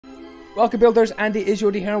Welcome builders,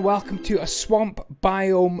 Andyisyoda here and welcome to a swamp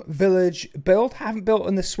biome village build. Haven't built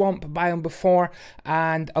in the swamp biome before,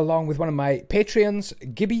 and along with one of my Patreons,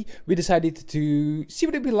 Guibey, we decided to see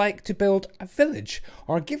what it would be like to build a village,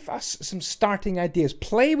 or give us some starting ideas,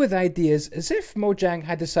 play with ideas as if Mojang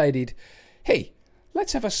had decided, hey,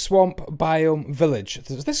 let's have a swamp biome village.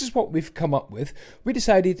 This is what we've come up with. We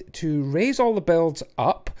decided to raise all the builds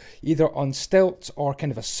up, either on stilts or kind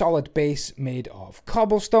of a solid base made of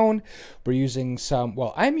cobblestone. We're using some,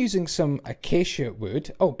 well, I'm using some acacia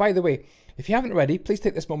wood. Oh, by the way, if you haven't already, please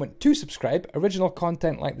take this moment to subscribe. Original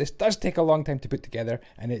content like this does take a long time to put together,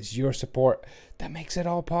 and it's your support that makes it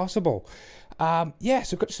all possible. Yeah,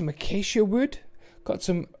 so we've got some acacia wood, got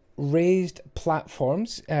some raised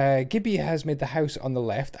platforms. Guibey has made the house on the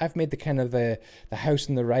left. I've made the kind of the house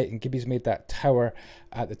on the right, and Guibey's made that tower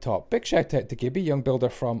at the top. Big shout out to Guibey, young builder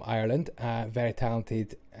from Ireland. Very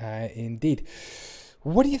talented indeed.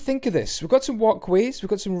 What do you think of this? We've got some walkways, we've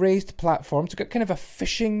got some raised platforms, we've got kind of a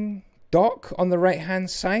fishing dock on the right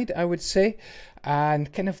hand side, I would say,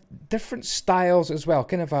 and kind of different styles as well.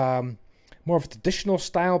 Kind of more of a traditional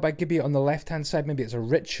style by Guibey on the left hand side. Maybe it's a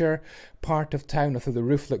richer part of town, although the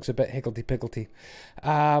roof looks a bit higgledy-piggledy.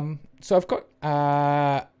 So I've got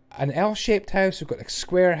an L-shaped house, we've got a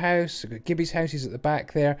square house, we've got Guibey's houses at the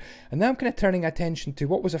back there, and now I'm kind of turning attention to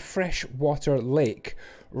what was a freshwater lake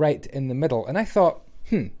right in the middle. And I thought,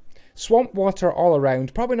 swamp water all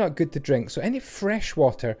around, probably not good to drink, so any fresh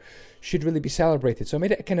water should really be celebrated. So I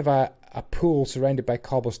made it kind of a pool surrounded by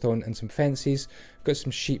cobblestone and some fences. Got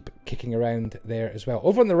some sheep kicking around there as well.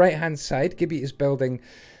 Over on the right hand side, Guibey is building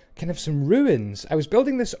kind of some ruins. I was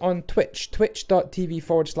building this on Twitch,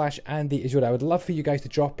 twitch.tv/Andyisyoda. I would love for you guys to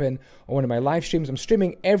drop in on one of my live streams. I'm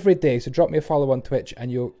streaming every day, so drop me a follow on Twitch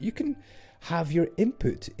and you can have your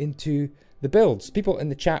input into the builds. People in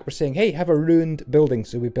the chat were saying, hey, have a ruined building,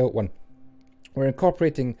 so we built one. We're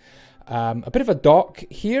incorporating a bit of a dock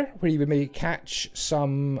here where you would maybe catch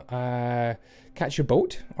some, catch your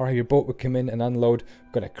boat, or how your boat would come in and unload.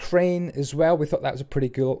 We've got a crane as well. We thought that was a pretty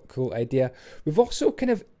cool idea. We've also kind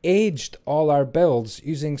of aged all our builds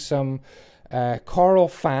using some coral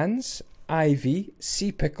fans, ivy,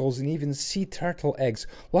 sea pickles, and even sea turtle eggs.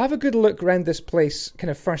 We'll have a good look around this place,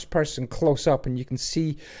 kind of first person close up, and you can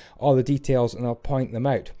see all the details and I'll point them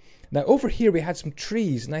out. Now over here we had some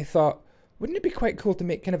trees, and I thought, wouldn't it be quite cool to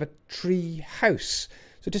make kind of a tree house?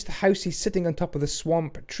 So just a house he's sitting on top of the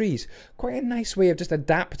swamp trees. Quite a nice way of just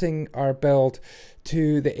adapting our build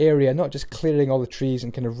to the area, not just clearing all the trees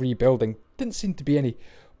and kind of rebuilding. Didn't seem to be any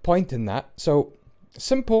point in that. So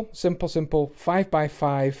simple,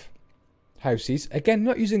 5x5 houses. Again,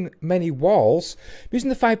 not using many walls. I'm using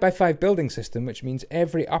the 5x5 building system, which means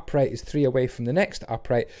every upright is 3 away from the next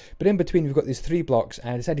upright, but in between we've got these 3 blocks,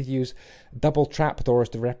 and I decided to use double trapdoors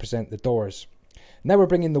to represent the doors. Now we're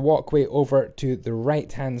bringing the walkway over to the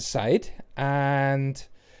right hand side, and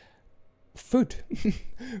food.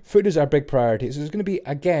 Food is our big priority. So there's going to be,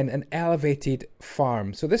 again, an elevated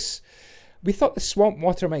farm. So this, we thought the swamp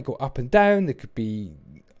water might go up and down. There could be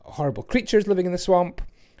horrible creatures living in the swamp,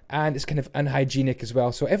 and it's kind of unhygienic as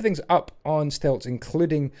well. So everything's up on stilts,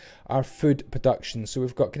 including our food production. So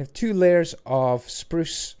we've got kind of 2 layers of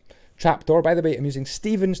spruce trapdoor. By the way, I'm using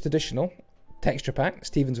Stevens Traditional Texture Pack,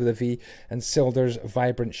 Stevens with a V, and SILDURS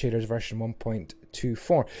Vibrant Shaders version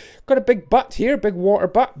 1.24. Got a big butt here, big water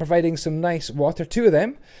butt, providing some nice water, 2 of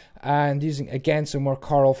them, and using, again, some more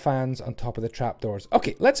coral fans on top of the trapdoors.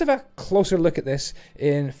 Okay, let's have a closer look at this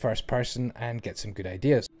in first person and get some good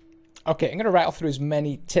ideas. Okay, I'm going to rattle through as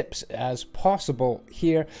many tips as possible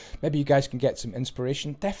here. Maybe you guys can get some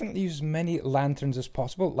inspiration. Definitely use as many lanterns as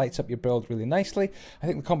possible. It lights up your build really nicely. I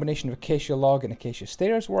think the combination of acacia log and acacia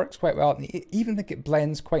stairs works quite well. And I even think it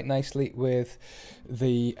blends quite nicely with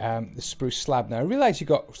the spruce slab. Now, I realize you've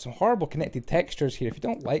got some horrible connected textures here. If you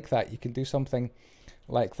don't like that, you can do something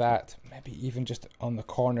like that. Maybe even just on the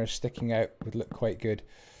corners sticking out would look quite good.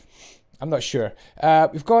 I'm not sure.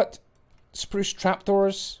 We've got spruce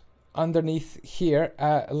trapdoors underneath here.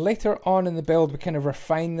 Later on in the build we kind of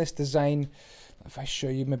refine this design. If I show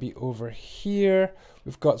you maybe over here,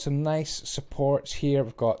 we've got some nice supports here.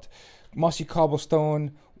 We've got mossy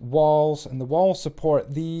cobblestone walls, and the walls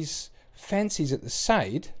support these fences at the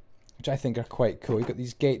side, which I think are quite cool. You've got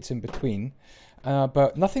these gates in between,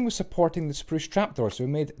 but nothing was supporting the spruce trapdoors, so we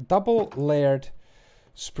made double layered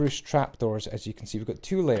spruce trapdoors. As you can see, we've got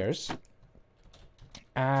 2 layers,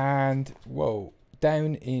 and whoa,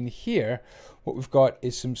 down in here what we've got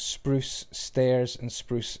is some spruce stairs and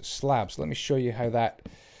spruce slabs. Let me show you how that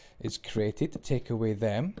is created to take away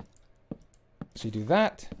them. So you do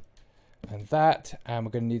that, and that, and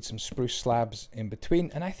we're going to need some spruce slabs in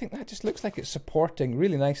between, and I think that just looks like it's supporting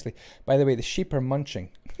really nicely. By the way, the sheep are munching.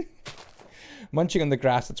 Munching on the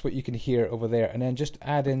grass, that's what you can hear over there. And then just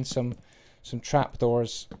add in some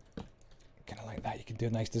trapdoors, kind of like that. You can do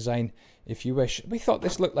a nice design if you wish. We thought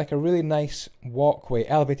this looked like a really nice walkway,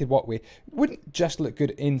 elevated walkway. Wouldn't just look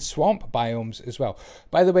good in swamp biomes as well.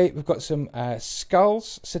 By the way, we've got some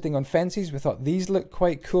skulls sitting on fences. We thought these looked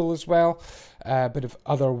quite cool as well. A bit of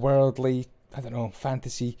otherworldly, I don't know,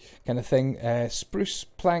 fantasy kind of thing. Spruce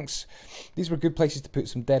planks. These were good places to put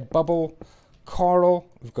some dead bubble. Coral,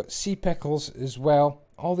 we've got sea pickles as well.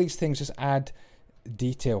 All these things just add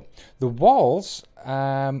detail. The walls,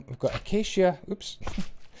 we've got acacia, oops,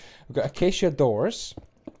 we've got acacia doors.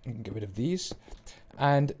 You can get rid of these.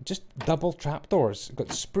 And just double trapdoors. We've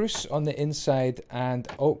got spruce on the inside and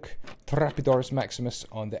oak Trapedoris maximus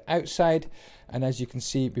on the outside. And as you can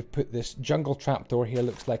see, we've put this jungle trapdoor here.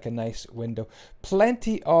 Looks like a nice window.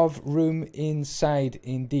 Plenty of room inside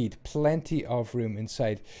indeed. Plenty of room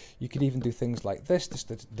inside. You could even do things like this, just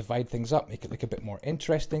to divide things up, make it look a bit more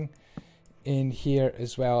interesting in here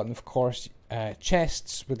as well. And of course,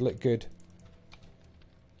 chests would look good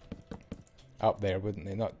up there, wouldn't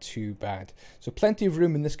they? Not too bad. So plenty of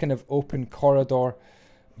room in this kind of open corridor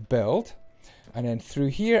build. And then through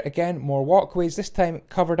here, again, more walkways, this time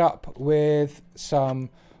covered up with some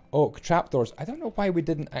oak trapdoors. I don't know why we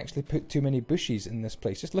didn't actually put too many bushes in this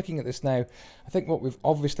place. Just looking at this now, I think what we've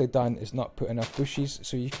obviously done is not put enough bushes.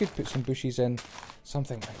 So you could put some bushes in,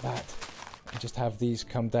 something like that, and just have these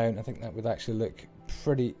come down. I think that would actually look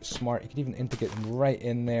pretty smart. You could even integrate them right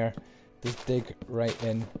in there. Just dig right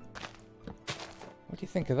in. What do you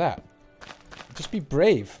think of that? Just be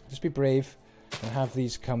brave. Just be brave and have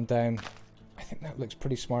these come down. I think that looks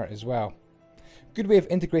pretty smart as well. Good way of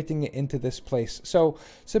integrating it into this place. So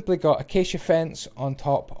simply got acacia fence on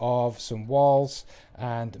top of some walls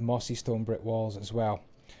and mossy stone brick walls as well.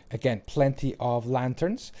 Again, plenty of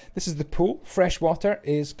lanterns. This is the pool. Fresh water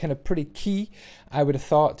is kind of pretty key, I would have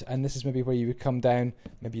thought. And this is maybe where you would come down.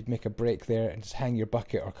 Maybe you'd make a break there and just hang your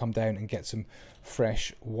bucket or come down and get some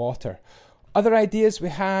fresh water. Other ideas we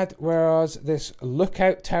had was this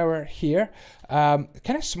lookout tower here. Kind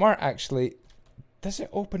of smart actually. Does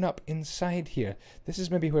it open up inside here? This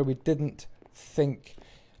is maybe where we didn't think,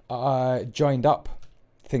 joined up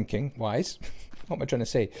thinking wise. What am I trying to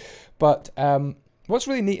say? But what's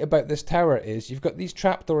really neat about this tower is you've got these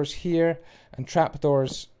trapdoors here and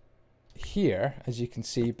trapdoors here, as you can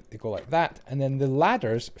see, but they go like that. And then the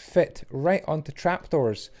ladders fit right onto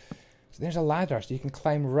trapdoors. So there's a ladder, so you can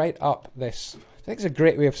climb right up this. I think it's a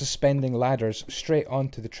great way of suspending ladders straight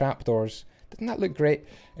onto the trapdoors. Doesn't that look great?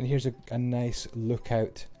 And here's a nice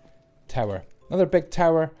lookout tower. Another big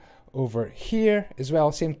tower over here as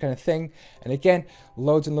well, same kind of thing. And again,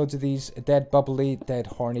 loads and loads of these dead bubbly, dead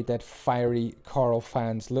horny, dead fiery coral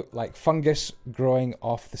fans. Look like fungus growing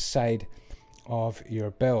off the side of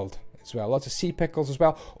your build as well. Lots of sea pickles as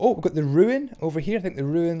well. Oh, we've got the ruin over here. I think the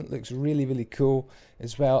ruin looks really, really cool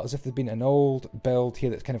as well, as if there'd been an old build here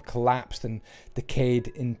that's kind of collapsed and decayed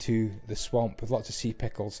into the swamp with lots of sea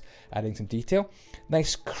pickles adding some detail.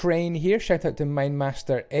 Nice crane here. Shout out to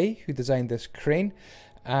Mindmaster A who designed this crane.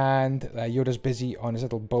 And Yoda's busy on his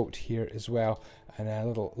little boat here as well. And a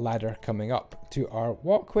little ladder coming up to our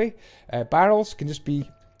walkway. Barrels can just be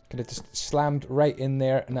kind of just slammed right in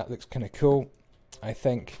there, and that looks kind of cool, I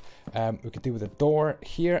think. We could do with a door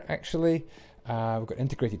here actually. We've got an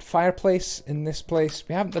integrated fireplace in this place.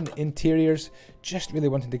 We haven't done the interiors, just really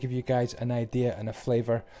wanted to give you guys an idea and a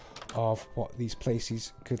flavour of what these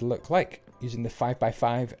places could look like using the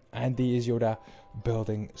 5x5 Andyisyoda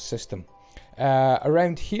building system.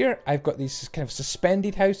 Around here I've got these kind of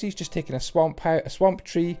suspended houses, just taking a swamp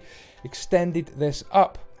tree, extended this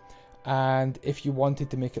up, and if you wanted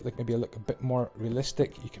to make it look maybe look a bit more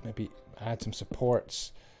realistic, you could maybe add some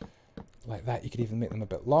supports like that. You could even make them a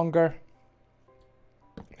bit longer.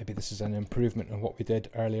 Maybe this is an improvement on what we did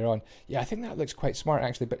earlier on. Yeah, I think that looks quite smart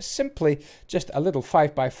actually, but simply just a little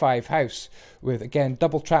 5x5 house with, again,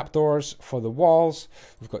 double trapdoors for the walls.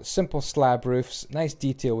 We've got simple slab roofs, nice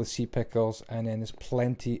detail with sea pickles, and then there's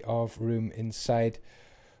plenty of room inside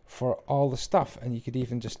for all the stuff. And you could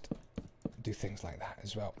even just do things like that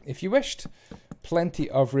as well if you wished. Plenty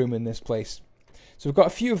of room in this place. So we've got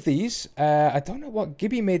a few of these. I don't know what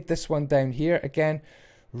Guibey made this one down here. Again,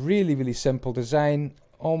 really, really simple design.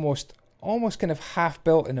 Almost kind of half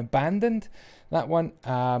built and abandoned, that one.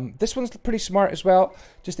 This one's pretty smart as well.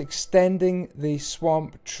 Just extending the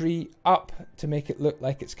swamp tree up to make it look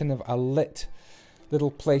like it's kind of a lit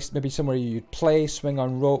little place. Maybe somewhere you'd play, swing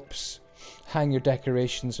on ropes, hang your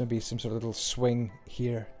decorations, maybe some sort of little swing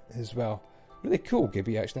here as well. Really cool,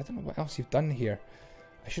 Guibey, actually. I don't know what else you've done here.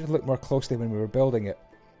 I should have looked more closely when we were building it.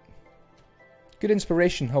 Good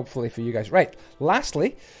inspiration, hopefully, for you guys. Right,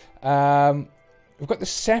 lastly, we've got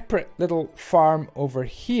this separate little farm over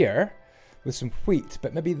here with some wheat,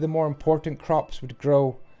 but maybe the more important crops would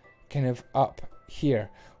grow kind of up here.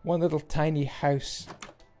 One little tiny house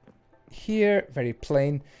here, very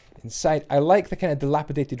plain inside. I like the kind of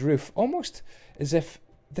dilapidated roof, almost as if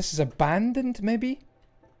this is abandoned, maybe.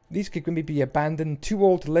 These could maybe be abandoned, too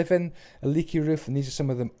old to live in, a leaky roof, and these are some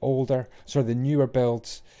of them older, sort of the newer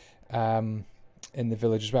builds in the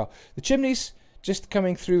village as well. The chimneys just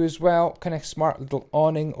coming through as well, kind of smart little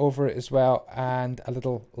awning over it as well, and a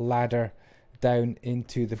little ladder down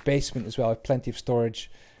into the basement as well. I have plenty of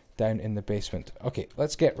storage down in the basement. Okay,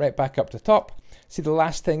 let's get right back up to the top. See, the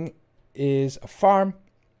last thing is a farm.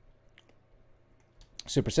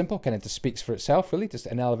 Super simple, kind of just speaks for itself, really, just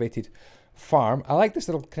an elevated farm. I like this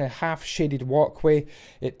little kind of half shaded walkway.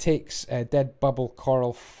 It takes dead bubble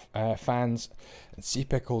coral fans and sea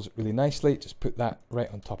pickles really nicely. Just put that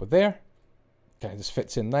right on top of there. Kind of just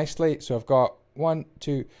fits in nicely. So I've got 1,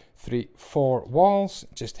 2, 3, 4 walls.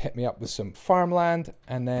 Just hit me up with some farmland,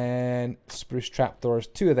 and then spruce trapdoors,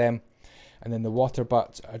 2 of them, and then the water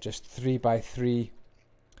butts are just 3 by 3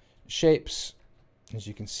 shapes. As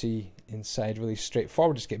you can see inside, really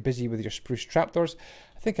straightforward. Just get busy with your spruce trapdoors.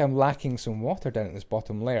 I think I'm lacking some water down at this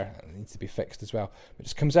bottom layer. That needs to be fixed as well. It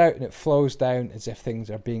just comes out and it flows down as if things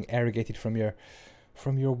are being irrigated from your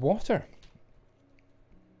water.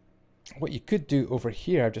 What you could do over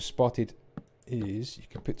here, I've just spotted, is you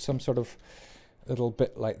can put some sort of little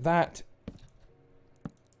bit like that.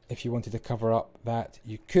 If you wanted to cover up that,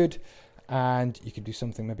 you could. And you could do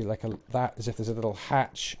something maybe like that, as if there's a little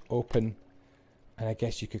hatch open. And I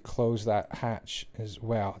guess you could close that hatch as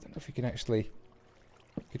well. I don't know if you can actually...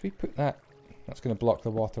 Could we put that? That's going to block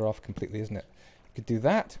the water off completely, isn't it? You could do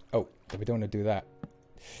that. Oh, but we don't want to do that.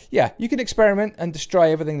 Yeah, you can experiment and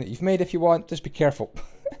destroy everything that you've made if you want. Just be careful.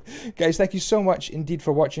 Guys, thank you so much indeed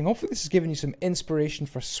for watching. Hopefully this has given you some inspiration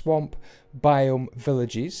for swamp biome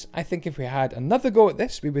villages. I think if we had another go at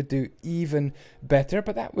this, we would do even better.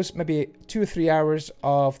 But that was maybe 2 or 3 hours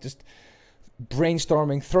of just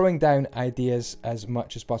brainstorming, throwing down ideas as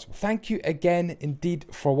much as possible. Thank you again indeed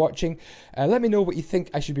for watching. Let me know what you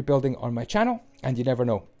think I should be building on my channel, and you never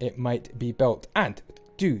know, it might be built. And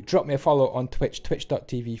do drop me a follow on Twitch,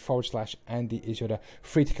 twitch.tv/Andyisyoda.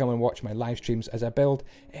 Free to come and watch my live streams as I build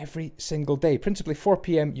every single day, principally 4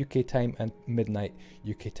 PM UK time and midnight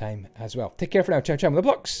UK time as well. Take care for now. Ciao, ciao. The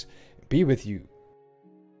blocks be with you.